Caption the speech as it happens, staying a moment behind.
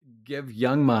give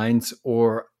young minds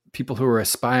or people who are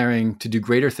aspiring to do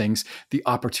greater things the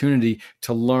opportunity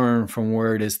to learn from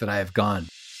where it is that I have gone.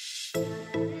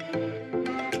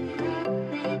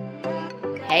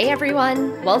 Hey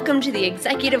everyone, welcome to the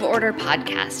Executive Order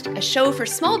Podcast, a show for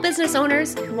small business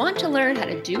owners who want to learn how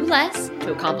to do less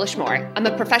to accomplish more. I'm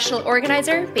a professional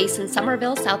organizer based in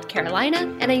Summerville, South Carolina,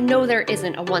 and I know there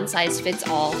isn't a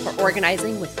one-size-fits-all for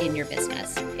organizing within your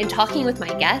business. In talking with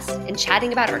my guests and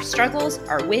chatting about our struggles,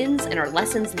 our wins, and our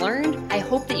lessons learned, I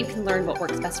hope that you can learn what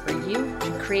works best for you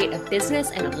to create a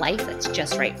business and a life that's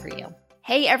just right for you.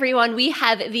 Hey everyone, we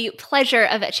have the pleasure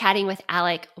of chatting with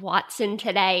Alec Watson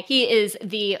today. He is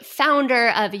the founder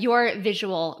of Your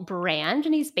Visual Brand,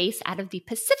 and he's based out of the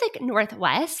Pacific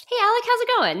Northwest. Hey Alec, how's it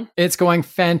going? It's going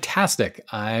fantastic.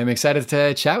 I'm excited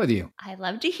to chat with you. I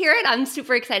love to hear it. I'm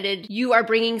super excited. You are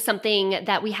bringing something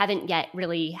that we haven't yet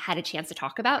really had a chance to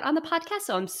talk about on the podcast,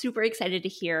 so I'm super excited to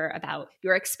hear about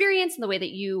your experience and the way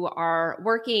that you are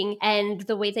working and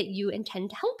the way that you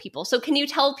intend to help people. So can you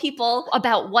tell people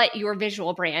about what Your Visual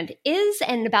Brand is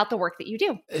and about the work that you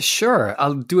do? Sure.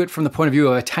 I'll do it from the point of view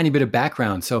of a tiny bit of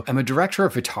background. So I'm a director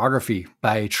of photography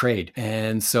by trade.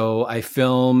 And so I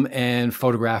film and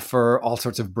photograph for all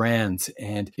sorts of brands.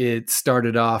 And it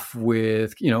started off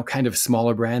with, kind of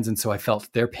smaller brands. And so I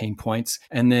felt their pain points.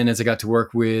 And then as I got to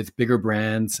work with bigger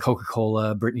brands,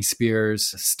 Coca-Cola, Britney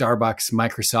Spears, Starbucks,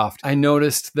 Microsoft, I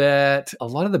noticed that a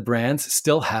lot of the brands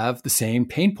still have the same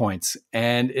pain points.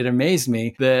 And it amazed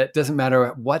me that it doesn't matter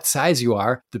what size you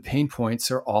are, the pain points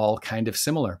are all kind of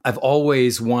similar. I've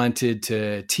always wanted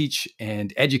to teach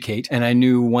and educate, and I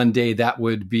knew one day that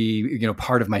would be,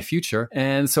 part of my future.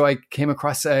 And so I came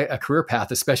across a career path,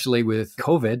 especially with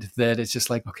COVID, that it's just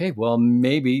like, okay, well,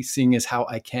 maybe seeing as how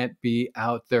I can't be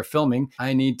out there filming,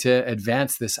 I need to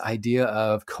advance this idea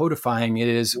of codifying it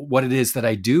is what it is that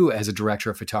I do as a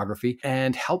director of photography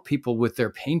and help people with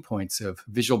their pain points of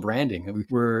visual branding.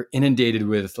 We're inundated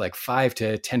with like 5,000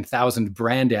 to 10,000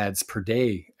 brand ads per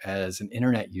day as an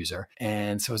internet user.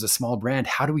 And so as a small brand,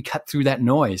 how do we cut through that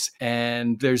noise?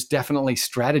 And there's definitely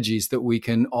strategies that we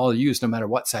can all use no matter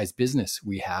what size business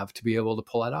we have to be able to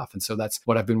pull that off. And so that's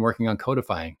what I've been working on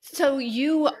codifying. So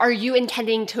are you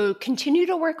intending to continue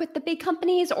to work with the big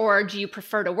companies, or do you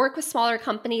prefer to work with smaller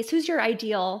companies? Who's your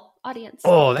ideal audience?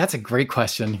 Oh, that's a great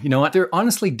question. You know what? They're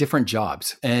honestly different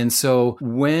jobs. And so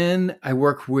when I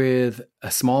work with a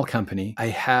small company, I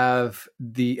have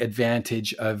the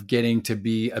advantage of getting to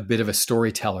be a bit of a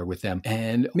storyteller with them,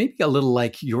 and maybe a little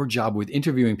like your job with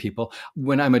interviewing people.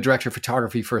 When I'm a director of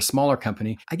photography for a smaller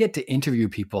company, I get to interview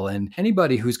people, and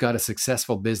anybody who's got a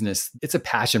successful business, it's a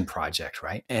passion project,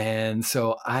 right? And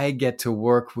so I get to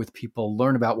work with people,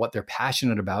 learn about what they're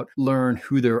passionate about, learn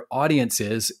who their audience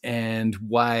is and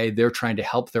why they're trying to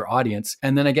help their audience.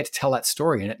 And then I get to tell that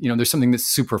story. And, there's something that's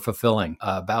super fulfilling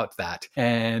about that.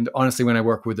 And honestly, when I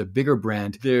work with a bigger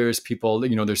brand, there's people,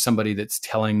 there's somebody that's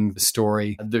telling the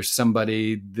story. There's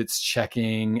somebody that's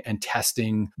checking and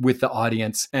testing with the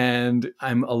audience. And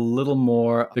I'm a little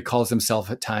more, that calls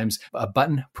himself at times a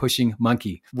button pushing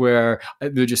monkey, where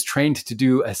they're just trained to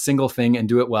do a single thing and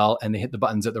do it well. And they hit the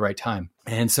buttons at the right time.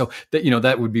 And so that,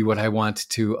 that would be what I want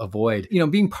to avoid,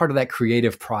 being part of that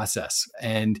creative process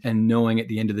and knowing at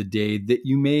the end of the day that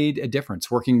you made a difference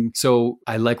working. So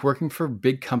I like working for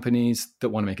big companies that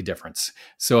want to make a difference.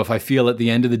 So if I feel at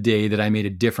the end of the day that I made a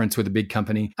difference with a big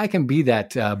company, I can be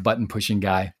that button pushing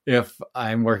guy. If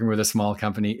I'm working with a small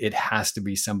company, it has to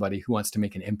be somebody who wants to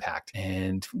make an impact.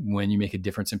 And when you make a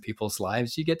difference in people's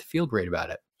lives, you get to feel great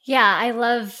about it. Yeah, I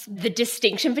love the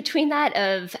distinction between that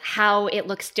of how it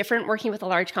looks different working with a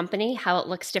large company, how it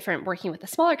looks different working with a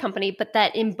smaller company, but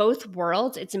that in both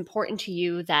worlds, it's important to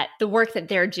you that the work that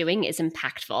they're doing is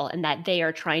impactful and that they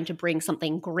are trying to bring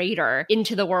something greater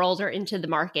into the world or into the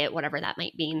market, whatever that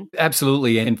might mean.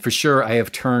 Absolutely. And for sure, I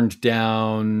have turned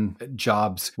down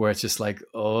jobs where it's just like,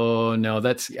 oh no,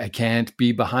 I can't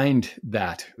be behind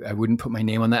that. I wouldn't put my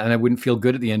name on that and I wouldn't feel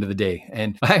good at the end of the day.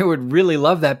 And I would really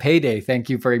love that payday. Thank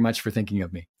you very much for thinking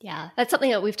of me. Yeah, that's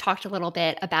something that we've talked a little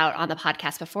bit about on the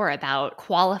podcast before, about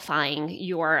qualifying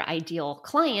your ideal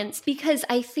clients, because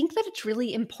I think that it's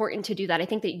really important to do that. I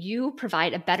think that you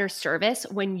provide a better service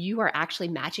when you are actually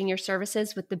matching your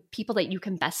services with the people that you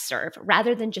can best serve,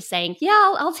 rather than just saying,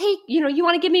 yeah, I'll take, you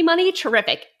want to give me money?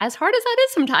 Terrific. As hard as that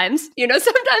is sometimes,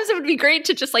 sometimes it would be great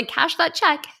to just like cash that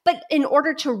check. But in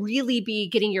order to really be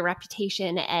getting your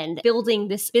reputation and building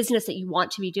this business that you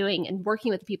want to be doing and working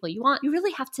with the people you want, you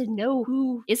really have to know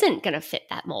who isn't going to fit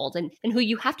that mold and who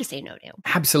you have to say no to.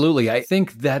 Absolutely. I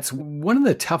think that's one of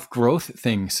the tough growth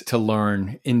things to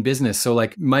learn in business. So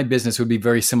like my business would be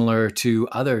very similar to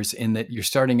others in that you're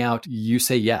starting out, you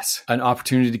say yes. An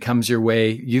opportunity comes your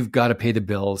way, you've got to pay the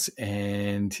bills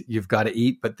and you've got to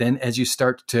eat. But then as you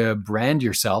start to brand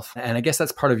yourself, and I guess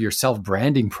that's part of your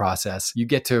self-branding process, you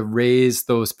get to raise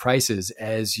those prices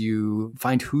as you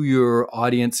find who your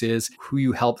audience is, who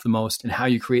you help the most, and how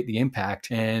you create the impact.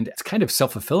 And it's kind of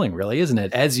self-fulfilling, really, isn't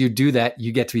it? As you do that,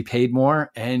 you get to be paid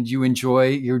more and you enjoy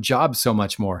your job so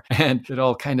much more. And it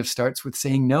all kind of starts with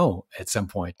saying no at some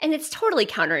point. And it's totally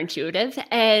counterintuitive.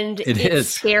 And it's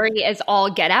scary as all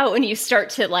get out when you start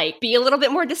to like be a little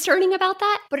bit more discerning about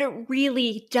that. But it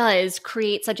really does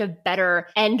create such a better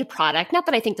end product. Not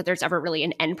that I think that there's ever really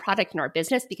an end product in our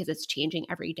business because it's changing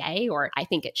every day, or I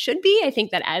think it should be. I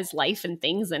think that as life and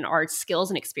things and our skills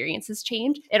and experiences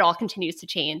change, it all continues to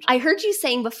change. I heard you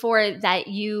saying before that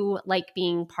you like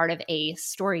being part of a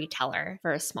storyteller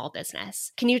for a small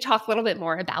business. Can you talk a little bit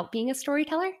more about being a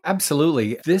storyteller?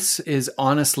 Absolutely. This is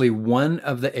honestly one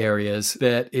of the areas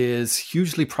that is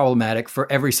hugely problematic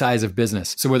for every size of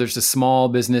business. So whether it's a small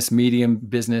business, medium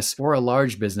business, or a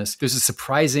large business, there's a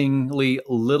surprisingly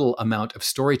little amount of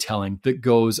storytelling that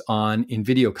goes on in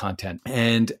video content.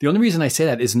 And the only reason I say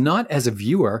that is not as a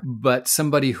viewer, but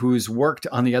somebody who's worked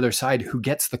on the other side who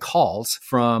gets the calls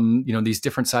from, these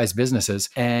different size businesses,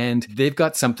 and they've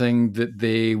got something that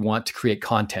they want to create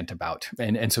content about.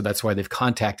 And so that's why they've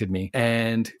contacted me.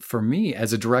 And for me,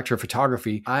 as a director of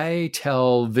photography, I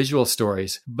tell visual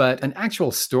stories, but an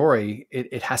actual story,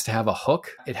 it has to have a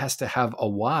hook. It has to have a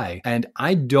why. And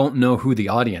I don't know who the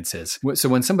audience is. So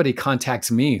when somebody contacts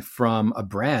me from a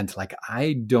brand, like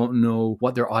I don't know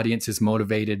what their audience is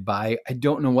motivated by. I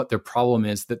don't know what their problem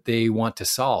is that they want to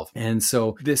solve. And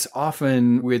so this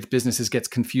often with businesses gets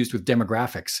confused with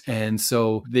demographics. And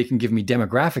so they can give me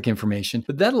demographic information,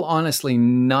 but that'll honestly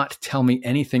not tell me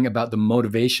anything about the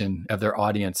motivation of their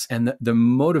audience. And the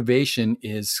motivation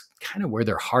is kind of where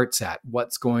their heart's at,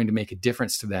 what's going to make a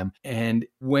difference to them. And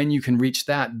when you can reach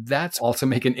that, that's also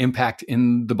make an impact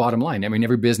in the bottom line. I mean,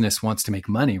 every business wants to make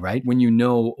money, right? When you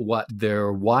know what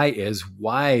their why is,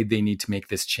 why they need to make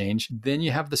this change, then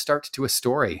you have the start to a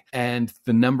story. And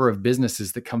the number of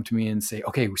businesses that come to me and say,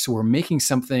 okay, so we're making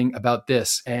something about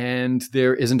this and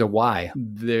there isn't a why.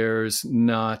 There's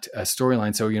not a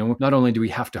storyline. So, not only do we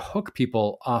have to hook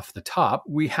people off the top,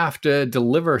 we have to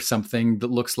deliver something that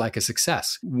looks like a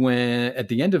success. When at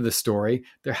the end of the story,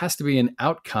 there has to be an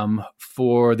outcome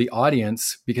for the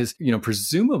audience because,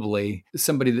 presumably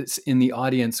somebody that's in the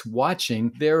audience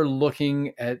watching, they're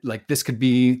looking at like, this could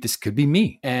be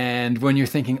me. And when you're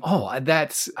thinking,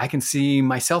 I can see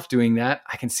myself doing that.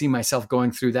 I can see myself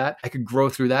going through that. I could grow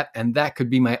through that. And that could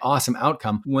be my awesome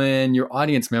outcome. When your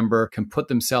audience member can put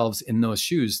themselves in those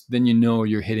shoes, then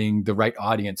you're hitting the right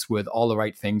audience with all the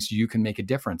right things. You can make a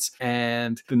difference.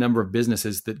 And the number of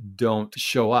businesses that don't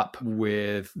show up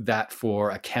with that for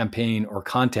a campaign or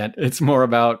content. It's more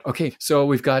about, okay, so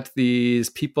we've got these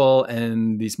people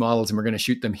and these models and we're going to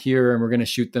shoot them here and we're going to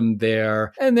shoot them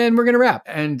there and then we're going to wrap.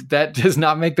 And that does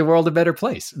not make the world a better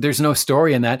place. There's no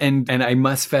story in that. And I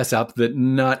must fess up that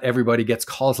not everybody gets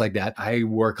calls like that. I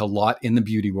work a lot in the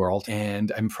beauty world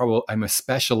and I'm a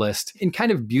specialist in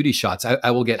kind of beauty shots.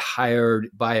 I will get hired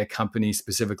by a company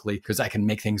specifically because I can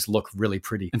make things look really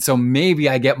pretty. And so maybe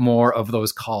I get more of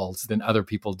those calls than other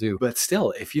people do. But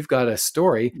still, if you've got a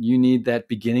story, you need that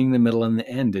beginning, the middle, and the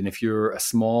end. And if you're a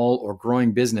small or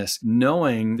growing business,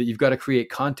 knowing that you've got to create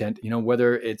content,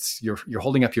 whether it's you're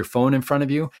holding up your phone in front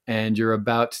of you and you're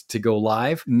about to go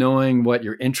live, knowing what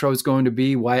your intro is going to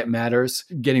be, why it matters,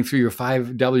 getting through your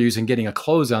 5 W's and getting a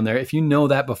close on there. If you know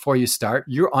that before you start,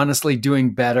 you're honestly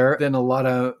doing better than a lot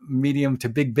of medium to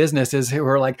big businesses who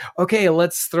are like, okay,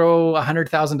 let's throw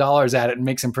 $100,000 at it and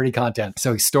make some pretty content.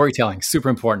 So storytelling, super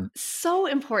important. So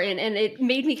important. And it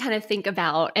made me kind of think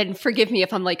about, and forgive me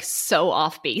if I'm like so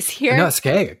off base here. No, it's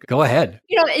okay. Go ahead.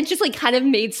 It just like kind of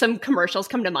made some commercials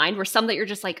come to mind where some that you're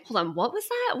just like, hold on, what was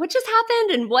that? What just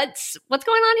happened? And what's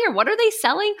going on here? What are they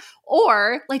selling?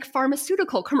 Or like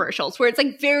pharmaceutical commercials where it's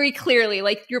like very clearly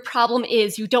like your problem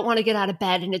is you don't want to get out of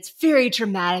bed and it's very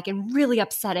dramatic and really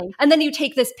upsetting. And then you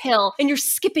take this pill and you're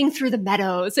skipping through the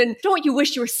meadows. And don't you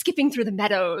wish you were skipping through the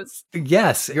meadows?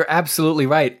 Yes, you're absolutely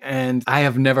right. And I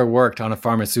have never worked on a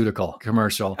pharmaceutical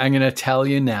commercial. I'm going to tell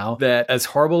you now that as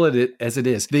horrible as it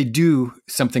is, they do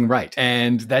something right.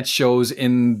 And that shows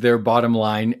in their bottom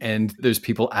line. And there's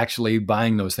people actually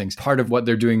buying those things. Part of what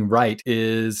they're doing right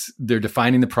is they're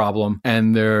defining the problem problem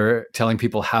and they're telling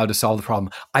people how to solve the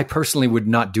problem. I personally would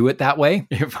not do it that way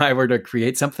if I were to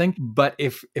create something. But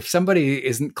if somebody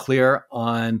isn't clear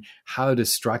on how to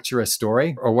structure a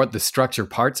story or what the structure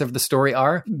parts of the story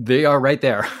are, they are right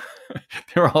there.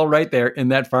 They're all right there in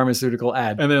that pharmaceutical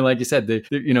ad. And then, like you said,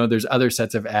 there's other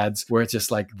sets of ads where it's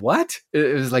just like, what?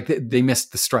 It was like they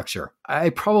missed the structure. I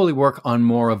probably work on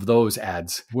more of those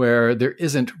ads where there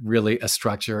isn't really a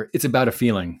structure. It's about a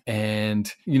feeling.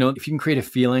 And, if you can create a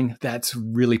feeling, that's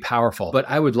really powerful. But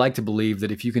I would like to believe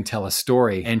that if you can tell a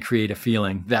story and create a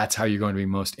feeling, that's how you're going to be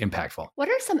most impactful. What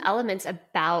are some elements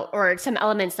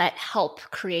that help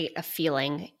create a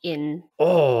feeling in?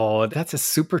 Oh, that's a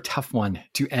super tough one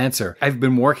to answer. I've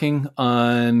been working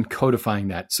on codifying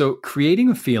that. So creating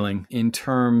a feeling in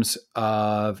terms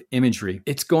of imagery,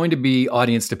 it's going to be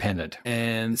audience dependent.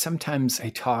 And sometimes I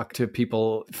talk to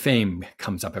people, fame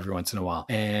comes up every once in a while.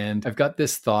 And I've got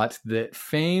this thought that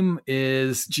fame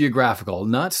is geographical,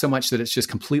 not so much that it's just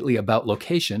completely about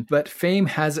location, but fame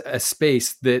has a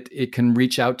space that it can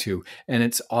reach out to, and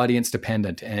it's audience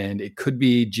dependent. And it could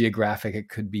be geographic, it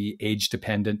could be age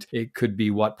dependent, it could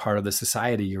be what part of the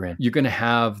society you're in. You're going to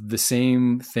have the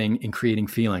same thing in creating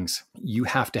feelings. You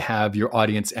have to have your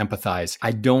audience empathize.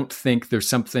 I don't think there's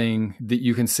something that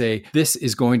you can say, this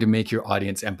is going to make your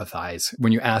audience empathize.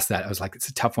 When you asked that, I was like, it's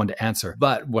a tough one to answer.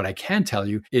 But what I can tell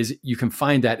you is you can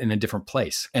find that in a different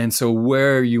place. And so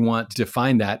where you want to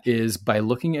find that is by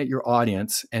looking at your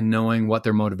audience and knowing what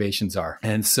their motivations are.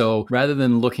 And so rather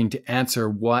than looking to answer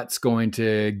what's going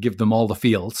to give them all the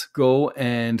feels, go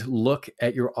and look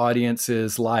at your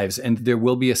audience's lives. And there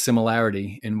will be a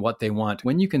similarity in what they want.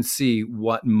 When you can see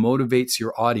what motivates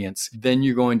your audience, then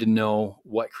you're going to know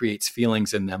what creates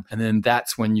feelings in them. And then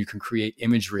that's when you can create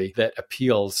imagery that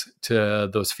appeals to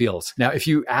those feels. Now, if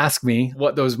you ask me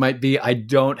what those might be, I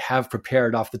don't have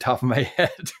prepared off the top of my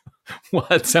head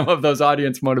what some of those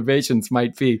audience motivations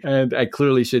might be. And I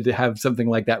clearly should have something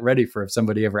like that ready for if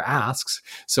somebody ever asks.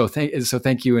 So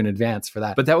thank you in advance for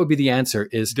that. But that would be the answer.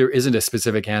 Is there isn't a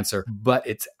specific answer, but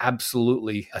it's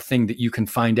absolutely a thing that you can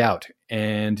find out.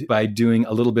 And by doing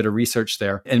a little bit of research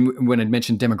there, and when I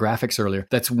mentioned demographics earlier,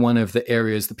 that's one of the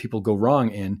areas that people go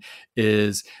wrong in,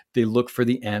 is they look for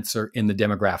the answer in the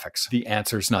demographics. The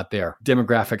answer's not there.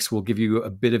 Demographics will give you a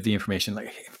bit of the information.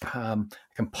 Like, I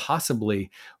can possibly,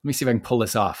 let me see if I can pull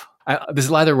this off. This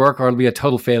will either work or it'll be a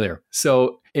total failure.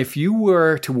 So if you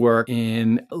were to work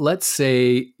in, let's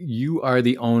say you are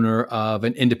the owner of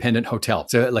an independent hotel,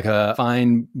 so like a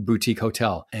fine boutique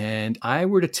hotel, and I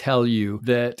were to tell you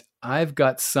that I've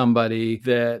got somebody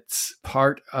that's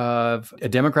part of a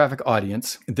demographic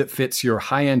audience that fits your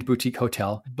high-end boutique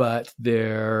hotel, but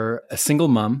they're a single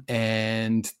mom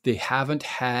and they haven't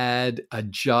had a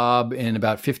job in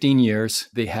about 15 years.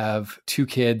 They have 2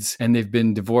 kids and they've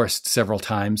been divorced several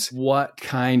times. What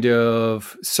kind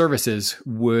of services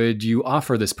would you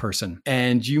offer this person?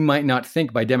 And you might not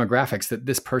think by demographics that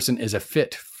this person is a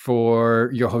fit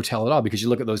for your hotel at all, because you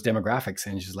look at those demographics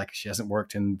and she's like, she hasn't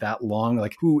worked in that long.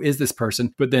 Like, who is this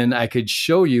person? But then I could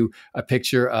show you a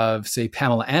picture of, say,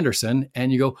 Pamela Anderson,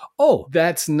 and you go, oh,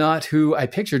 that's not who I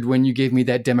pictured when you gave me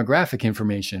that demographic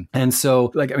information. And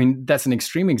so, that's an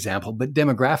extreme example, but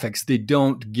demographics, they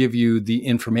don't give you the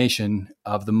information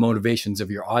of the motivations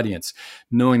of your audience.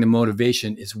 Knowing the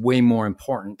motivation is way more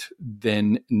important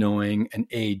than knowing an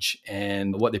age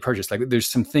and what they purchased. Like, there's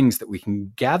some things that we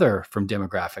can gather from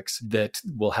demographics that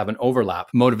will have an overlap.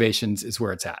 Motivations is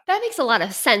where it's at. That makes a lot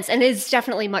of sense and is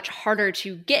definitely much harder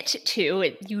to get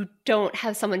to. You don't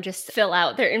have someone just fill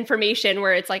out their information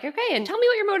where it's like, okay, and tell me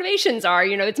what your motivations are.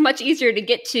 It's much easier to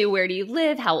get to where do you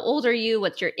live? How old are you?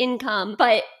 What's your income?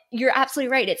 But you're absolutely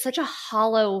right. It's such a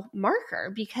hollow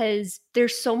marker because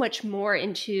there's so much more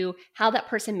into how that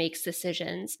person makes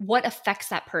decisions, what affects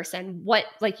that person, what,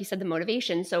 like you said, the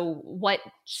motivation. So what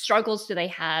struggles do they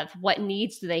have? What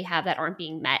needs do they have that aren't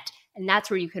being met? And that's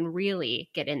where you can really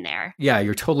get in there. Yeah,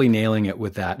 you're totally nailing it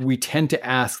with that. We tend to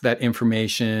ask that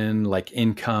information like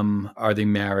income, are they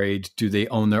married? Do they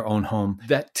own their own home?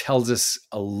 That tells us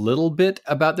a little bit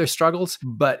about their struggles.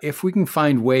 But if we can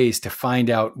find ways to find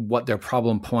out what their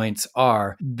problem points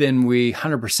are, then we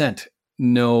 100%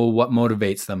 know what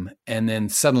motivates them. And then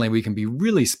suddenly we can be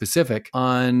really specific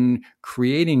on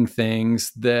creating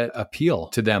things that appeal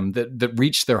to them, that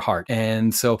reach their heart.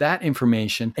 And so that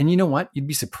information, and you know what? You'd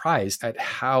be surprised at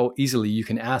how easily you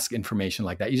can ask information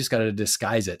like that. You just got to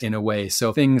disguise it in a way.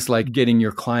 So things like getting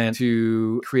your client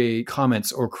to create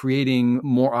comments or creating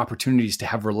more opportunities to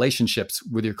have relationships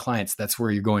with your clients. That's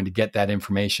where you're going to get that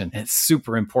information. And it's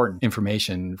super important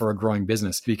information for a growing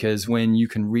business, because when you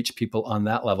can reach people on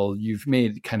that level, you've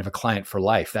made kind of a client for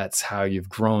life. That's how you've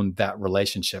grown that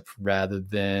relationship rather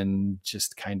than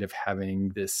just kind of having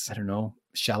this, I don't know,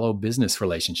 shallow business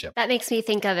relationship. That makes me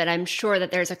think of it. I'm sure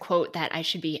that there's a quote that I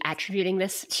should be attributing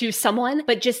this to someone,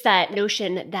 but just that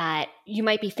notion that you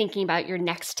might be thinking about your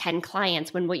next 10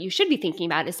 clients when what you should be thinking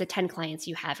about is the 10 clients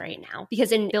you have right now.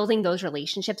 Because in building those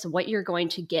relationships, what you're going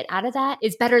to get out of that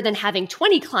is better than having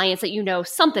 20 clients that you know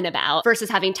something about versus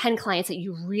having 10 clients that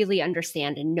you really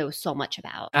understand and know so much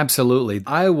about. Absolutely.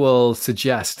 I will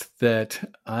suggest that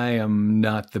I am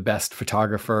not the best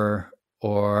photographer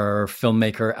or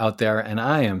filmmaker out there. And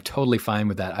I am totally fine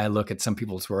with that. I look at some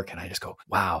people's work and I just go,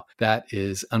 wow, that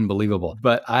is unbelievable.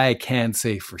 But I can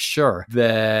say for sure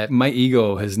that my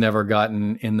ego has never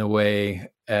gotten in the way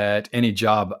at any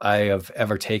job I have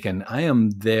ever taken. I am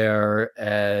there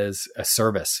as a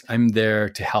service. I'm there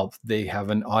to help. They have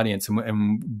an audience, and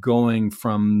I'm going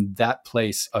from that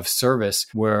place of service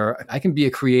where I can be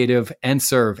a creative and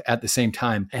serve at the same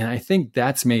time. And I think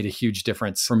that's made a huge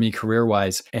difference for me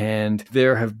career-wise. And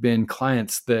there have been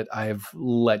clients that I've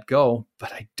let go,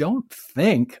 but I don't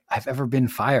think I've ever been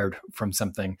fired from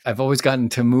something. I've always gotten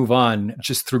to move on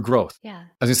just through growth. Yeah.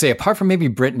 I was gonna say, apart from maybe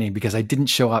Brittany, because I didn't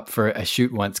show up for a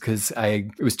shoot once because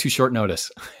it was too short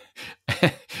notice.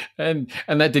 and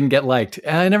that didn't get liked.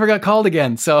 And I never got called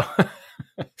again. So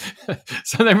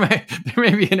so there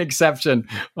may be an exception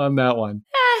on that one.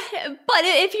 But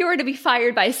if you were to be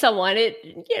fired by someone,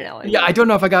 Yeah, I don't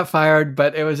know if I got fired,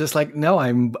 but it was just like, no,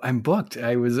 I'm booked.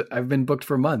 I've been booked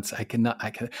for months. I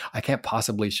can't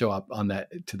possibly show up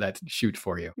to that shoot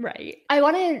for you. Right. I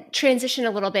want to transition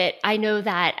a little bit. I know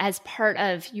that as part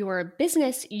of your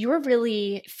business, you're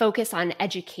really focused on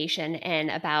education and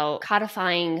about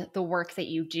codifying the work that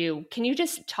you do. Can you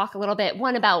just talk a little bit,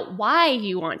 one, about why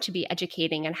you want to be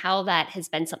educating and how that has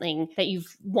been something that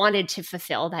you've wanted to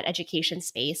fulfill, that education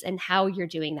space, and how you're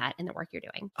doing that in the work you're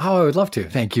doing? Oh, I would love to.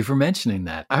 Thank you for mentioning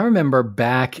that. I remember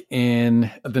back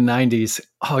in the 90s.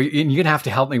 Oh, you're going to have to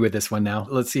help me with this one now.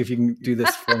 Let's see if you can do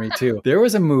this for me too. There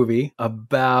was a movie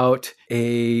about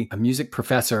a music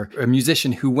professor, a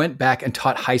musician who went back and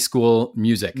taught high school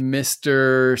music.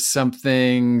 Mr.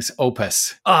 Something's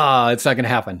Opus. It's not going to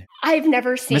happen. I've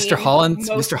never seen Mr.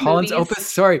 Holland's Opus.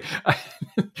 Sorry.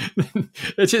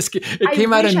 It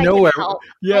came out of nowhere.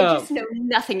 Yeah. I just know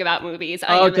nothing about movies.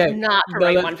 I am not the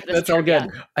right one for this. That's all good.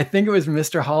 I think it was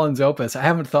Mr. Holland's Opus. I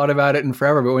haven't thought about it in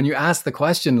forever, but when you ask the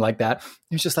question like that,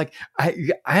 it's just like,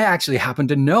 I actually happen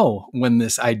to know when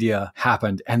this idea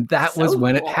happened. And that was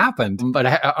when it happened. But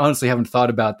I honestly haven't thought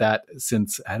about that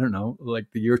since, I don't know, like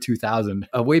the year 2000.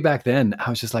 Way back then, I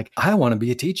was just like, I want to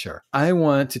be a teacher. I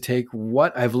want to take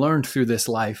what I've learned through this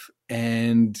life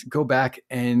and go back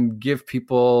and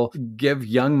give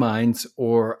young minds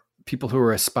or people who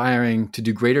are aspiring to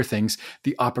do greater things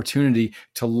the opportunity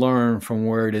to learn from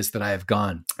where it is that I have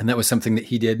gone. And that was something that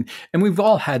he did. And we've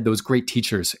all had those great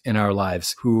teachers in our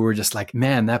lives who were just like,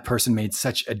 man, that person made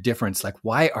such a difference. Like,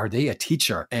 why are they a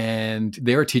teacher? And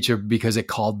they're a teacher because it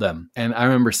called them. And I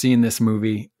remember seeing this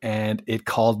movie and it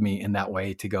called me in that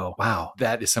way to go, wow,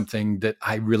 that is something that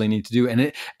I really need to do.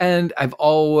 And I've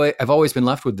always been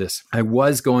left with this. I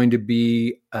was going to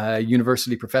be a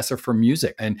university professor for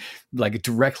music and like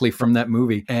directly from that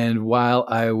movie. And while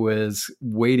I was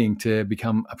waiting to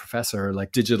become a professor,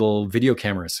 like digital video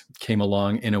cameras came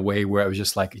along in a way where I was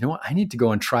just like, you know what, I need to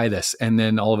go and try this. And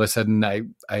then all of a sudden I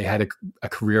had a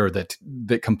career that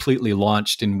completely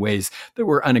launched in ways that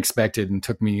were unexpected and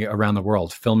took me around the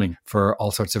world filming for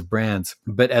all sorts of brands.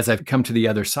 But as I've come to the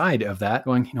other side of that,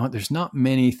 going, you know what, there's not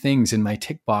many things in my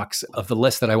tick box of the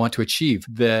list that I want to achieve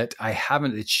that I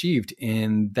haven't achieved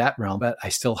in that realm, but I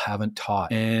still haven't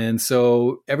taught. And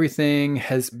so everything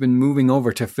has been moving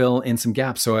over to fill in some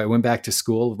gaps. So I went back to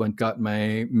school, got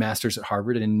my master's at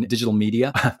Harvard in digital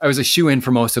media. I was a shoe-in for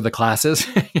most of the classes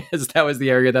because that was the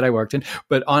area that I worked in.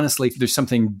 But honestly, there's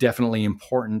something definitely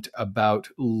important about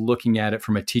looking at it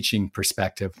from a teaching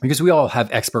perspective, because we all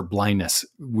have expert blindness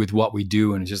with what we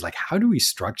do. And it's just like, how do we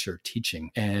structure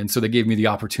teaching? And so they gave me the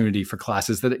opportunity for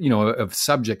classes that, of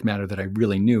subject matter that I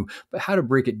really knew, but how to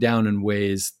break it down in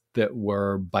ways that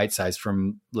were bite-sized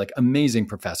from like amazing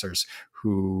professors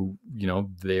who,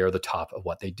 they are the top of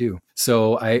what they do.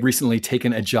 So I recently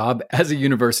taken a job as a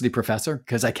university professor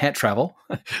because I can't travel.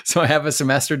 So I have a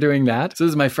semester doing that. So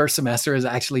this is my first semester as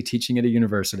actually teaching at a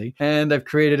university. And I've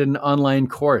created an online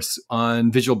course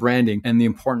on visual branding. And the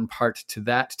important part to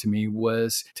that to me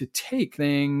was to take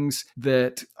things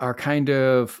that are kind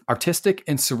of artistic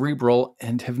and cerebral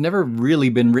and have never really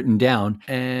been written down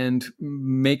and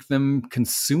make them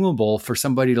consumable for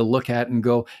somebody to look at and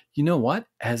go, you know what?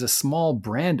 As a small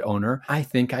brand owner, I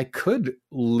think I could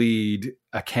lead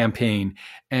a campaign,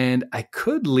 and I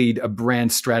could lead a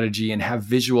brand strategy and have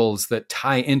visuals that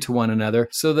tie into one another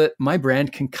so that my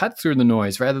brand can cut through the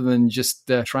noise rather than just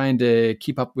trying to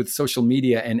keep up with social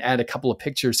media and add a couple of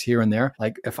pictures here and there.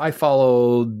 Like if I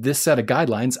follow this set of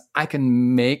guidelines, I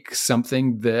can make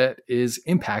something that is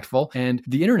impactful. And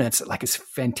the internet's like a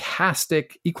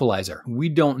fantastic equalizer. We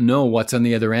don't know what's on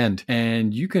the other end.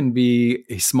 And you can be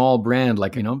a small brand,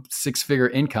 like, 6-figure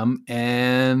income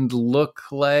and look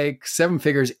like 7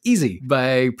 figures easy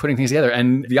by putting things together.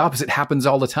 And the opposite happens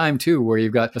all the time too, where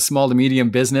you've got a small to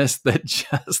medium business that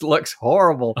just looks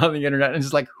horrible on the internet. And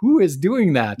it's like, who is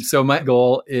doing that? So my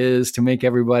goal is to make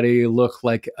everybody look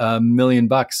like $1 million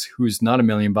who's not $1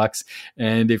 million.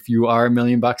 And if you are $1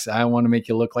 million, I want to make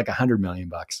you look like $100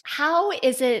 million. How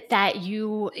is it that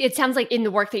it sounds like in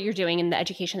the work that you're doing, in the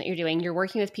education that you're doing, you're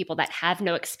working with people that have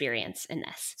no experience in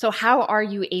this. So how are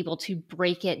you able to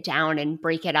break it down and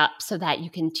break it up so that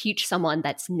you can teach someone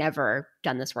that's never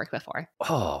done this work before?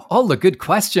 Oh, all the good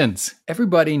questions.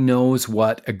 Everybody knows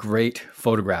what a great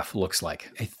photograph looks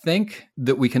like. I think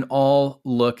that we can all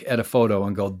look at a photo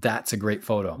and go, that's a great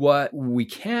photo. What we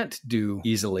can't do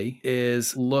easily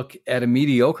is look at a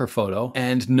mediocre photo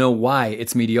and know why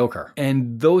it's mediocre.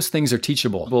 And those things are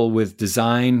teachable with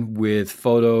design, with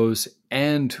photos,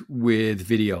 and with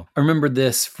video. I remember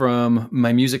this from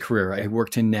my music career. I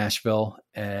worked in Nashville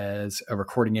as a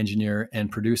recording engineer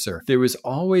and producer. There was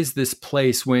always this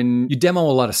place when you demo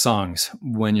a lot of songs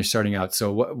when you're starting out.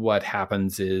 So what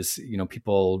happens is,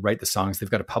 people write the songs, they've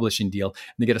got a publishing deal,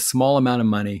 and they get a small amount of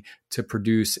money to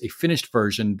produce a finished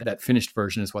version. That finished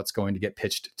version is what's going to get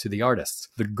pitched to the artists.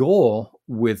 The goal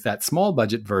with that small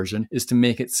budget version is to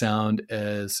make it sound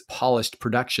as polished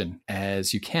production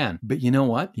as you can. But you know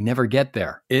what? You never get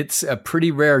there. It's a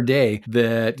pretty rare day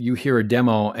that you hear a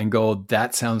demo and go,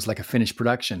 that sounds like a finished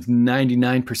production.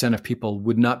 99% of people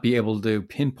would not be able to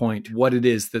pinpoint what it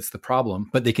is that's the problem,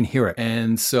 but they can hear it.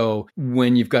 And so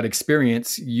when you've got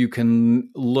experience, you can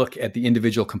look at the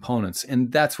individual components.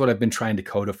 And that's what I've been trying to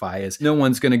codify is no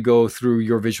one's going to go through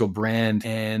your visual brand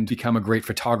and become a great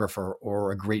photographer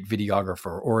or a great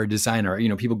videographer or a designer.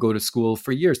 People go to school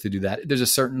for years to do that. There's a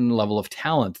certain level of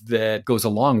talent that goes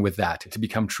along with that to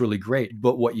become truly great.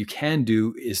 But what you can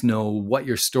do is know what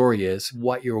your story is,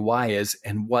 what your why is,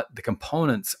 and what the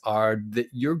components are that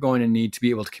you're going to need to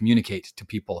be able to communicate to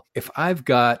people. If I've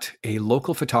got a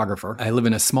local photographer, I live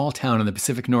in a small town in the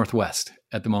Pacific Northwest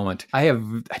at the moment. I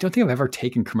don't think I've ever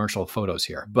taken commercial photos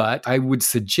here, but I would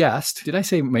suggest, did I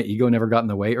say my ego never got in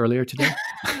the way earlier today?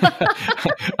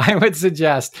 I would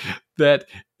suggest that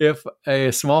if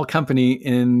a small company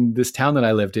in this town that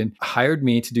I lived in hired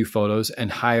me to do photos and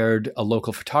hired a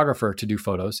local photographer to do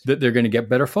photos, that they're going to get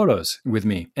better photos with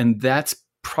me. And that's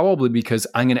probably because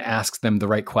I'm going to ask them the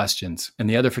right questions. And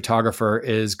the other photographer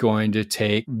is going to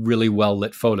take really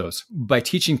well-lit photos. By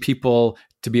teaching people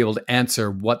to be able to answer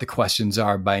what the questions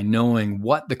are, by knowing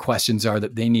what the questions are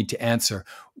that they need to answer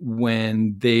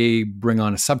when they bring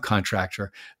on a subcontractor,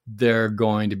 they're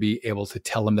going to be able to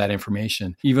tell them that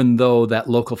information. Even though that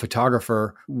local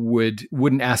photographer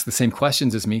wouldn't ask the same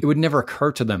questions as me, it would never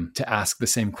occur to them to ask the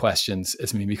same questions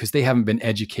as me because they haven't been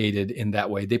educated in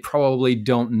that way. They probably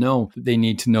don't know that they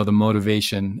need to know the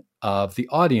motivation of the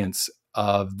audience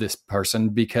of this person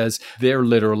because they're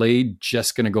literally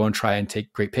just going to go and try and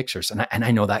take great pictures. And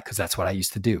I know that because that's what I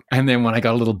used to do. And then when I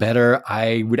got a little better,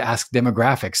 I would ask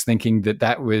demographics thinking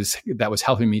that was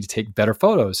helping me to take better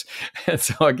photos. And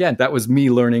so again, that was me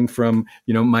learning from,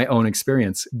 my own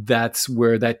experience. That's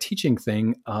where that teaching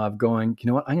thing of going, you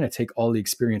know what, I'm going to take all the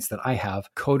experience that I have,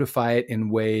 codify it in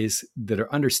ways that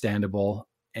are understandable,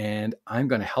 and I'm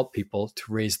going to help people to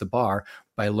raise the bar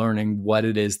by learning what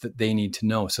it is that they need to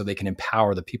know so they can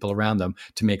empower the people around them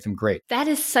to make them great. That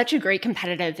is such a great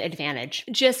competitive advantage.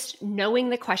 Just knowing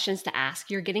the questions to ask,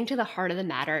 you're getting to the heart of the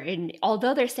matter. And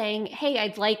although they're saying, hey,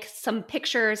 I'd like some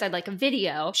pictures, I'd like a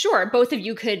video. Sure, both of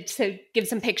you could give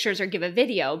some pictures or give a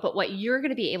video, but what you're going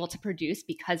to be able to produce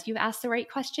because you asked the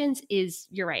right questions is,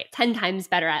 you're right, 10 times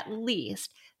better at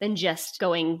least than just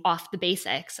going off the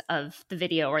basics of the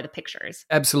video or the pictures.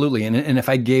 Absolutely. And if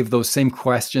I gave those same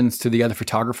questions to the other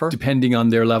photographer, depending on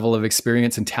their level of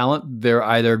experience and talent, they're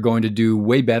either going to do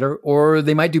way better or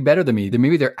they might do better than me.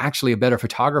 Maybe they're actually a better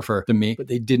photographer than me, but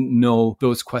they didn't know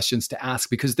those questions to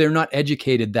ask because they're not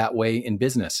educated that way in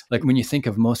business. Like when you think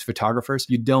of most photographers,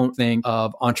 you don't think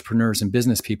of entrepreneurs and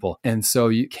business people. And so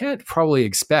you can't probably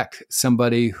expect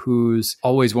somebody who's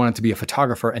always wanted to be a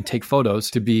photographer and take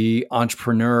photos to be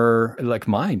entrepreneur like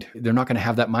mind. They're not going to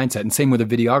have that mindset. And same with a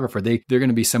videographer. They're going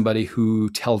to be somebody who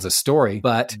tells a story,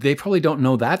 but they probably don't don't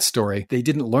know that story, they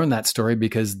didn't learn that story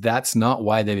because that's not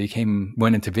why they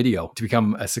went into video to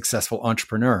become a successful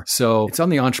entrepreneur. So it's on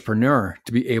the entrepreneur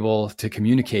to be able to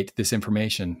communicate this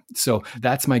information. So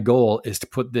that's my goal, is to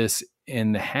put this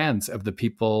in the hands of the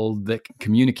people that can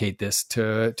communicate this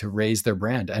to raise their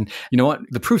brand. And you know what?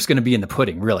 The proof's going to be in the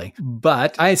pudding, really.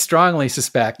 But I strongly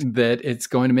suspect that it's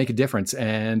going to make a difference.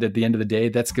 And at the end of the day,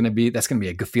 that's going to be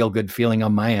a feel-good feeling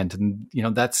on my end. And you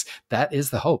know, that is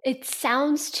the hope. It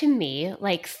sounds to me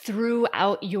like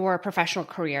throughout your professional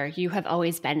career, you have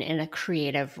always been in a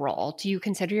creative role. Do you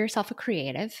consider yourself a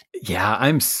creative? Yeah,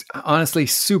 I'm honestly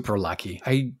super lucky.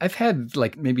 I've had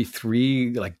like maybe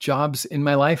 3 like jobs in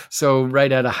my life. So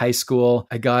right out of high school,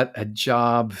 I got a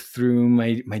job through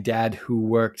my dad, who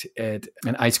worked at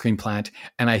an ice cream plant,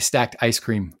 and I stacked ice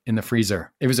cream in the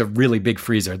freezer. It was a really big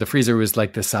freezer. The freezer was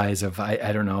like the size of,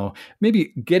 I don't know,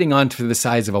 maybe getting on to the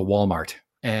size of a Walmart.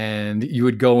 And you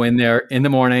would go in there in the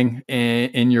morning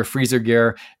in your freezer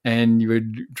gear, and you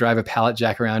would drive a pallet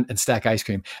jack around and stack ice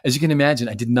cream. As you can imagine,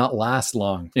 I did not last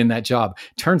long in that job.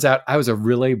 Turns out I was a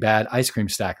really bad ice cream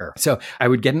stacker. So I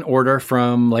would get an order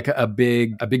from like a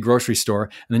big grocery store,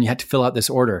 and then you had to fill out this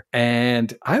order.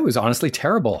 And I was honestly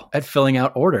terrible at filling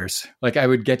out orders. Like I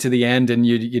would get to the end, and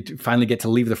you'd finally get to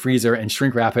leave the freezer and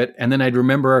shrink wrap it. And then I'd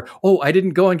remember, oh, I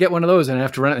didn't go and get one of those, and I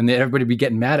have to run it. And then everybody would be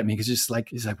getting mad at me because he's like,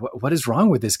 what is wrong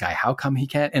with this guy? How come he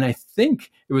can't? And I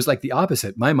think it was like the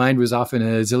opposite. My mind was off in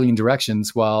a zillion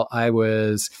directions while I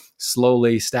was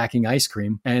slowly stacking ice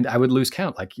cream, and I would lose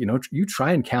count. Like, you know, you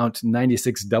try and count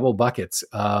 96 double buckets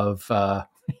of,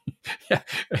 yeah,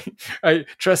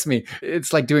 trust me,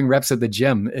 it's like doing reps at the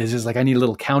gym. It's just like, I need a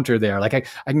little counter there. Like I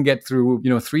can get through,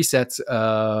 3 sets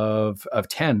of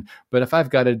 10, but if I've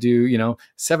got to do,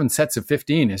 7 sets of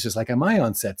 15, it's just like, am I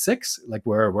on set 6? Like,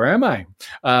 where am I?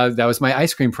 That was my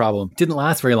ice cream problem. Didn't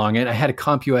last very long. And I had a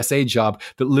CompUSA job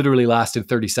that literally lasted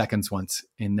 30 seconds once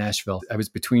in Nashville. I was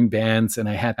between bands and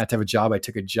I had to have a job. I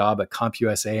took a job at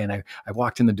CompUSA, and I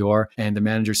walked in the door, and the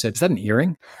manager said, "Is that an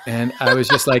earring?" And I was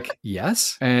just like,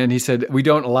 "Yes." And he said, "We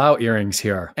don't allow earrings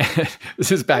here."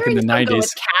 This is back earrings in the 90s. Go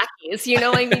with khakis, you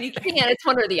can't. It's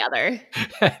one or the other.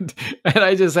 And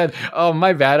I just said, "Oh,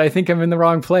 my bad. I think I'm in the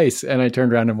wrong place." And I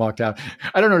turned around and walked out.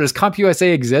 I don't know. Does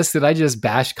CompUSA exist? Did I just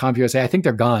bash CompUSA? I think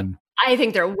they're gone. I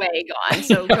think they're way gone.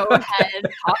 So go ahead,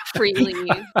 talk freely.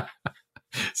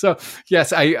 So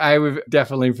yes, I would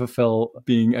definitely fulfill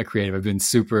being a creative. I've been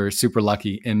super, super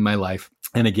lucky in my life.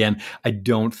 And again, I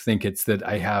don't think it's that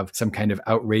I have some kind of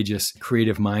outrageous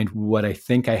creative mind. What I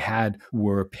think I had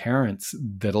were parents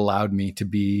that allowed me to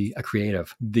be a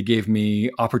creative. They gave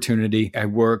me opportunity.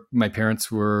 My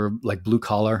parents were like blue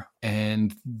collar,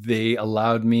 and they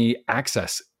allowed me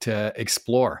access to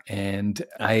explore. And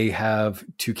I have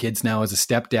 2 kids now as a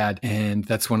stepdad. And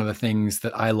that's one of the things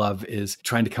that I love, is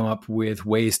trying to come up with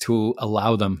ways to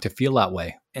allow them to feel that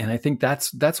way. And I think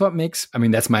that's what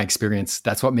that's my experience.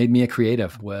 That's what made me a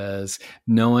creative, was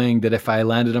knowing that if I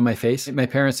landed on my face, my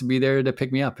parents would be there to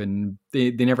pick me up. And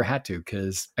they never had to,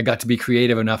 because I got to be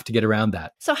creative enough to get around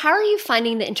that. So how are you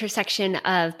finding the intersection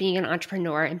of being an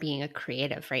entrepreneur and being a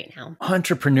creative right now?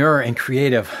 Entrepreneur and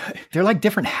creative, they're like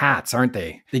different hats, aren't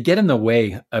they? They get in the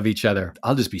way of each other.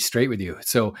 I'll just be straight with you.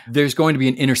 So there's going to be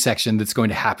an intersection that's going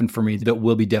to happen for me that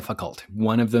will be difficult.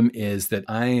 One of them is that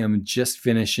I am just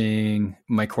finishing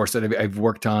my course that I've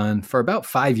worked on for about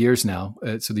 5 years now.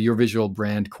 So the Your Visual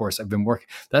Brand course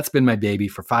that's been my baby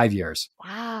for 5 years.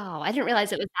 Wow. I didn't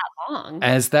realize it was that long.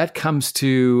 As that comes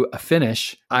to a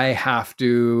finish, I have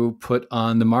to put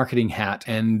on the marketing hat.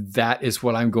 And that is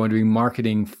what I'm going to be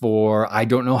marketing for, I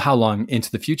don't know how long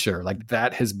into the future. Like,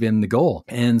 that has been the goal.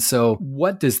 And so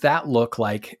what does that look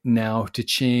like now to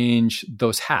change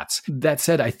those hats? That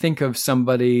said, I think of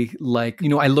somebody like,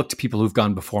 I look to people who've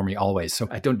gone before me always. So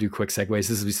I don't do quick segues.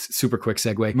 This is a super quick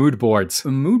segue. Mood boards. A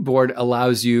mood board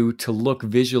allows you to look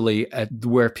visually at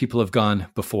where people have gone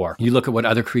before. You look at what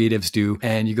other creatives do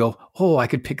and you go, oh, I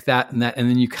could pick that and that. And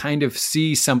then you kind of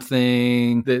see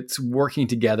something that's working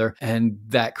together, and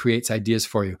that creates ideas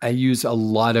for you. I use a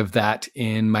lot of that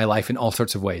in my life in all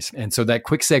sorts of ways. And so that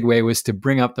quick segue was to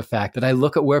bring up the fact that I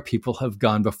look at where people have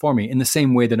gone before me in the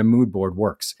same way that a mood board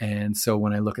works. And so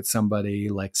when I look at somebody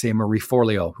like, say, Marie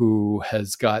Forleo, who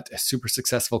has got a super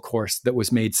successful course that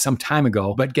was made some time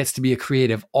ago, but gets to be a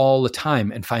creative all the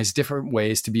time and finds different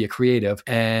ways to be a creative.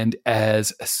 And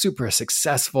as a super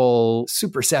successful,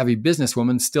 super savvy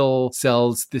businesswoman, still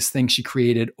sells this thing she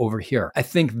created over here. I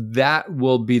think that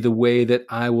will be the way that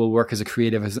I will work as a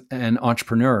creative, as an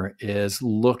entrepreneur, is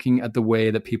looking at the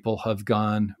way that people have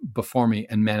gone before me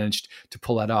and managed to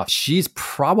pull that off. She's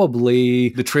probably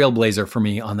the trailblazer for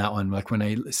me on that one. Like when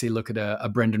I say, look at a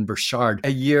Brendan Burchard,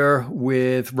 a year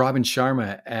with Robin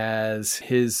Sharma as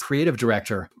his creative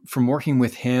director, from working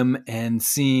with him and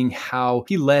seeing how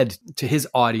he led to his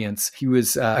audience. He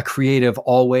was a creative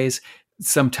always.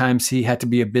 Sometimes he had to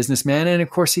be a businessman. And of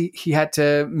course, he had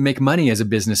to make money as a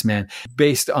businessman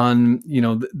based on,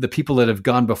 the people that have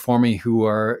gone before me who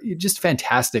are just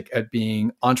fantastic at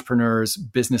being entrepreneurs,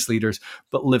 business leaders,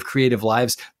 but live creative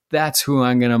lives. That's who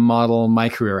I'm going to model my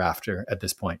career after at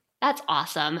this point. That's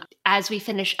awesome. As we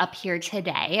finish up here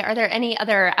today, are there any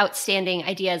other outstanding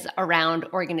ideas around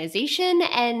organization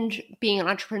and being an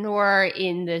entrepreneur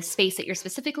in the space that you're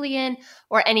specifically in,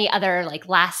 or any other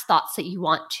last thoughts that you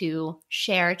want to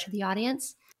share to the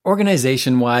audience?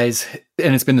 Organization-wise,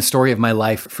 and it's been the story of my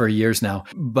life for years now,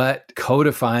 but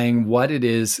codifying what it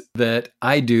is that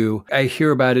I do, I hear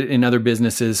about it in other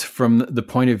businesses from the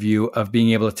point of view of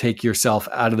being able to take yourself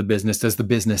out of the business. Does the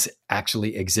business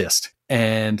actually exist?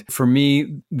 And for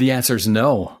me, the answer is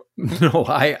no. No,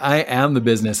 I am the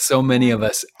business. So many of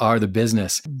us are the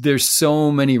business. There's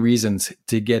so many reasons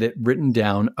to get it written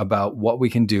down about what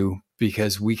we can do,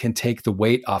 because we can take the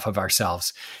weight off of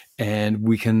ourselves and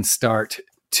we can start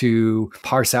to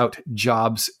parse out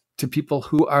jobs to people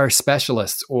who are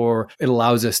specialists, or it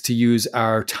allows us to use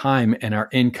our time and our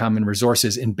income and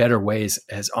resources in better ways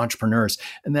as entrepreneurs.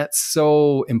 And that's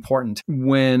so important.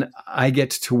 When I get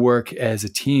to work as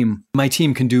a team, my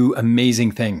team can do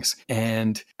amazing things.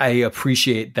 And I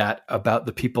appreciate that about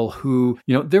the people who,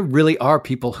 there really are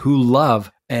people who love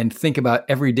and think about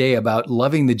every day about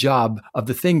loving the job of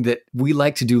the thing that we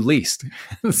like to do least.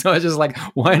 So it's just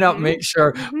why not make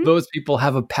sure those people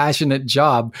have a passionate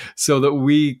job so that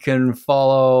we can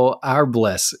follow our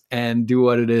bliss and do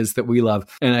what it is that we love.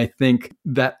 And I think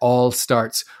that all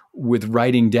starts with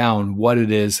writing down what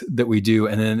it is that we do.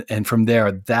 And from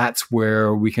there, that's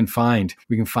where we can find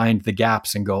the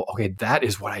gaps and go, okay, that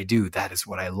is what I do. That is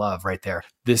what I love right there.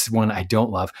 This one I don't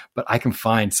love, but I can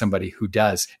find somebody who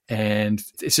does. And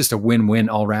it's just a win-win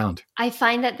all around. I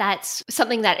find that that's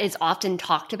something that is often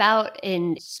talked about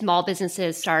in small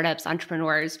businesses, startups,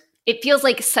 entrepreneurs. It feels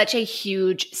like such a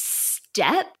huge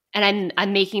step. And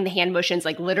I'm making the hand motions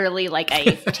literally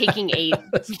taking a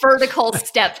vertical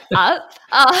step up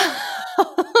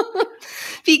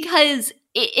because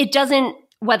it doesn't,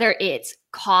 whether it's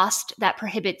cost that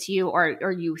prohibits you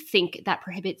or you think that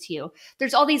prohibits you,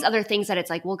 there's all these other things that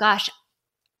it's well, gosh,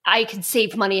 I could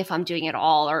save money if I'm doing it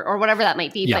all or whatever that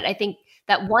might be. Yeah. But I think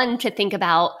that one, to think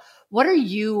about what are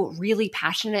you really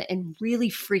passionate and really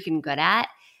freaking good at,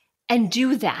 and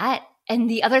do that. And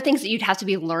the other things that you'd have to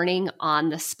be learning on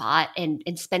the spot and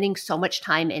spending so much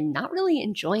time and not really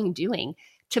enjoying doing,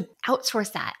 to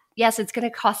outsource that. Yes, it's going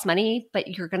to cost money, but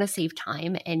you're going to save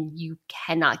time, and you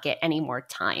cannot get any more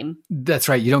time. That's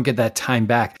right. You don't get that time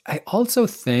back. I also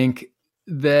think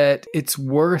that it's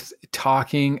worth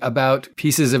talking about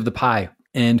pieces of the pie.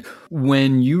 And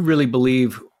when you really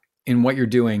believe in what you're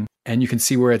doing and you can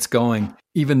see where it's going,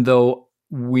 even though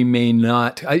we may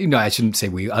not, I shouldn't say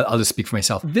we, I'll just speak for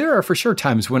myself. There are for sure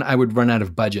times when I would run out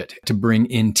of budget to bring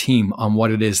in team on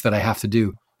what it is that I have to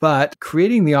do. But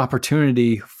creating the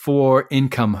opportunity for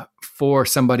income for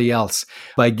somebody else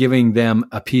by giving them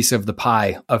a piece of the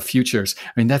pie of futures.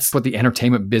 That's what the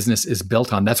entertainment business is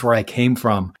built on. That's where I came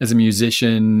from as a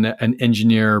musician, an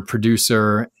engineer,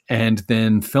 producer, and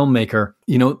then filmmaker.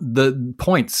 The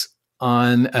points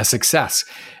on a success.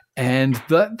 And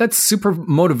that's super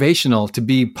motivational to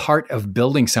be part of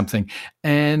building something.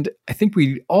 And I think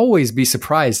we'd always be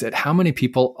surprised at how many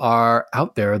people are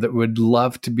out there that would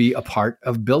love to be a part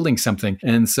of building something.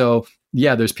 And so,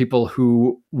 yeah, there's people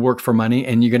who work for money,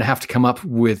 and you're going to have to come up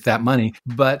with that money.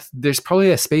 But there's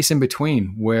probably a space in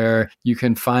between where you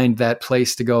can find that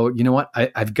place to go, you know what,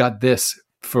 I've got this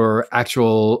for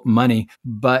actual money,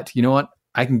 but you know what?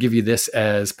 I can give you this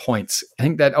as points. I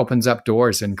think that opens up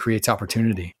doors and creates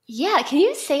opportunity. Yeah. Can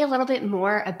you say a little bit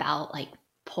more about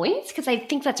points? Because I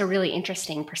think that's a really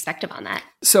interesting perspective on that.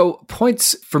 So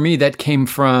points for me, that came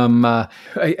from, I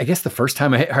guess the first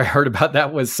time I heard about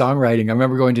that was songwriting. I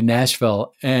remember going to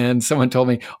Nashville and someone told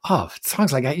me, oh,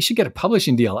 songs like that, you should get a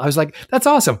publishing deal. I was like, that's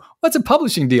awesome. What's a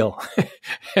publishing deal?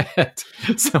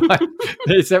 So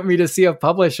they sent me to see a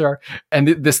publisher, and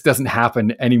this doesn't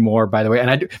happen anymore, by the way.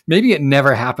 And maybe it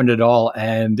never happened at all.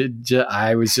 And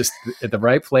I was just at the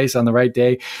right place on the right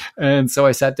day. And so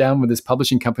I sat down with this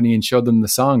publishing company and showed them the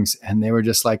songs. And they were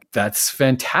just like, that's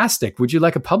fantastic. Would you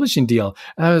like a publishing deal?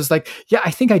 And I was like, yeah,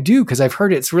 I think I do, because I've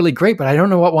heard it's really great, but I don't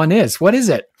know what one is. What is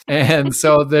it? And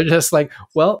so they're just like,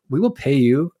 well, we will pay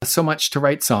you so much to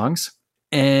write songs.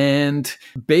 And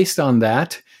based on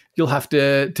that, you'll have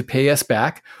to pay us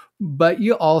back. But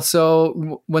you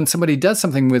also, when somebody does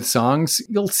something with songs,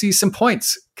 you'll see some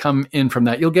points come in from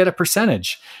that. You'll get a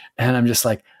percentage. And I'm just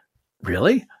like,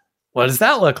 really? What does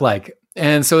that look like?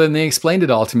 And so then they explained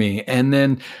it all to me. And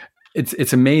then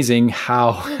it's amazing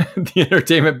how the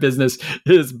entertainment business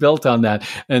is built on that.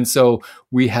 And so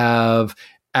we have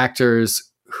actors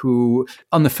who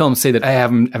on the film say that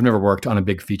I've never worked on a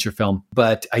big feature film,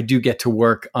 but I do get to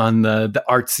work on the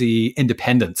artsy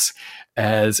independence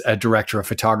as a director of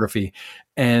photography.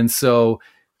 And so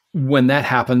when that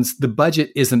happens, the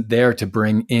budget isn't there to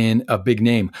bring in a big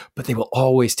name, but they will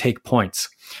always take points.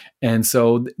 And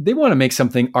so they want to make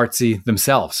something artsy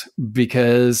themselves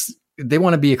because they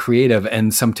want to be a creative.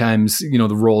 And sometimes,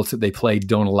 the roles that they play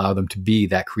don't allow them to be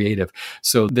that creative.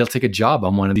 So they'll take a job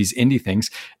on one of these indie things.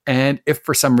 And if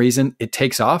for some reason it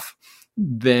takes off,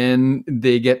 then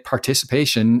they get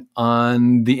participation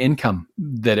on the income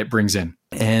that it brings in.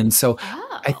 And so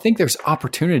I think there's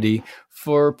opportunity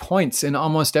for points in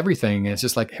almost everything. It's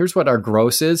just like, here's what our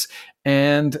gross is,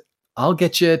 and I'll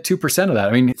get you 2% of that.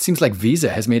 I mean, it seems like Visa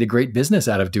has made a great business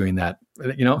out of doing that.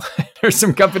 There's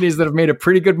some companies that have made a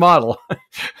pretty good model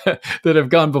that have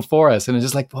gone before us. And it's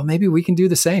just like, well, maybe we can do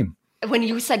the same. When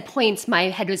you said points, my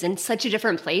head was in such a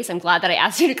different place. I'm glad that I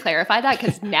asked you to clarify that,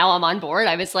 because now I'm on board.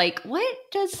 I was like, what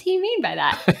does he mean by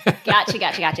that? Gotcha.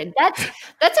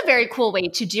 That's a very cool way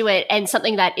to do it, and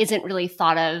something that isn't really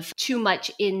thought of too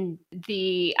much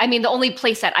the only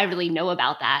place that I really know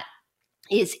about that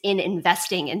is in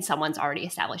investing in someone's already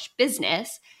established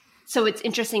business. So it's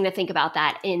interesting to think about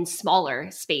that in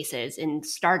smaller spaces, in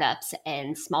startups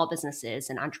and small businesses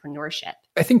and entrepreneurship.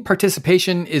 I think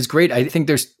participation is great. I think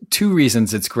there's two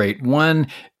reasons it's great. One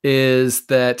is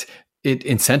that it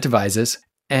incentivizes,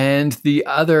 and the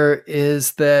other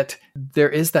is that there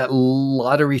is that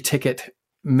lottery ticket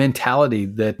mentality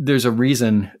that there's a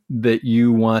reason that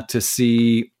you want to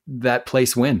see that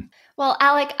place win. Well,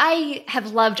 Alec, I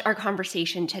have loved our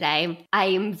conversation today. I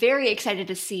am very excited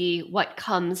to see what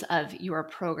comes of your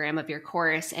program, of your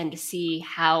course, and to see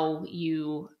how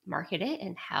you market it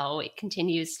and how it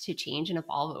continues to change and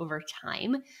evolve over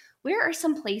time. Where are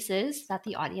some places that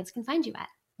the audience can find you at?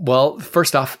 Well,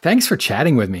 first off, thanks for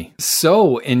chatting with me.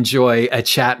 So enjoy a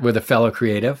chat with a fellow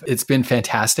creative. It's been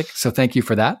fantastic. So thank you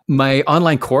for that. My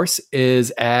online course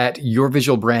is at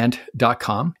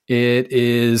yourvisualbrand.com. It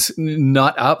is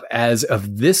not up as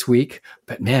of this week,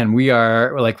 but man, we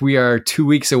are 2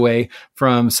 weeks away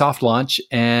from soft launch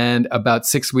and about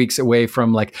 6 weeks away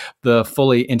from the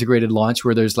fully integrated launch,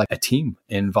 where there's a team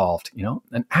involved,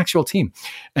 an actual team.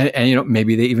 And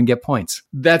maybe they even get points.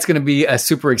 That's going to be a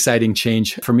super exciting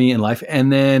change for me in life.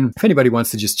 And then if anybody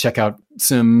wants to just check out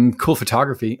some cool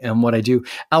photography and what I do,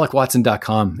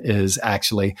 alecwatson.com is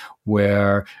actually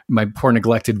where my poor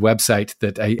neglected website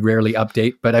that I rarely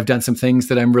update, but I've done some things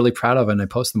that I'm really proud of and I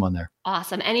post them on there.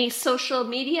 Awesome. Any social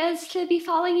medias to be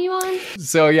following you on?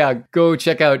 So yeah, go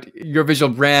check out Your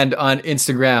Visual Brand on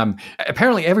Instagram.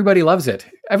 Apparently everybody loves it.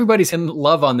 Everybody's in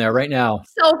love on there right now.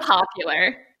 So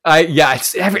popular.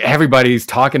 Everybody's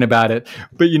talking about it.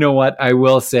 But you know what? I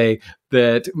will say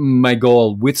that my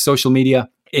goal with social media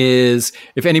is,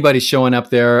 if anybody's showing up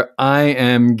there, I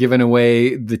am giving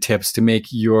away the tips to make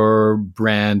your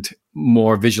brand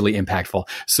more visually impactful.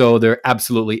 So there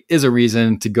absolutely is a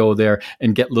reason to go there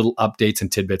and get little updates and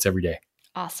tidbits every day.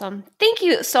 Awesome. Thank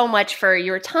you so much for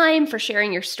your time, for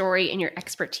sharing your story and your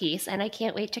expertise. And I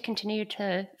can't wait to continue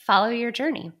to follow your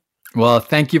journey. Well,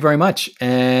 thank you very much.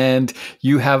 And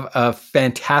you have a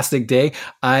fantastic day.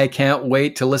 I can't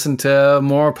wait to listen to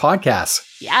more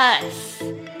podcasts. Yes.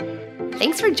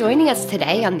 Thanks for joining us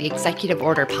today on the Executive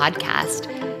Order Podcast.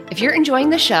 If you're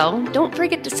enjoying the show, don't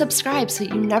forget to subscribe so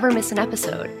you never miss an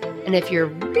episode. And if you're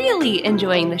really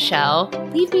enjoying the show,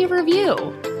 leave me a review.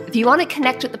 If you want to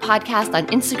connect with the podcast on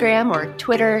Instagram or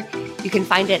Twitter, you can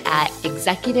find it at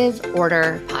Executive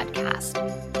Order Podcast.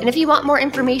 And if you want more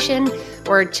information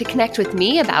or to connect with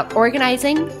me about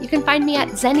organizing, you can find me at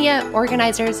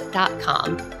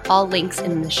xeniaorganizers.com. All links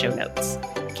in the show notes.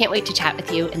 Can't wait to chat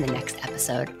with you in the next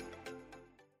episode.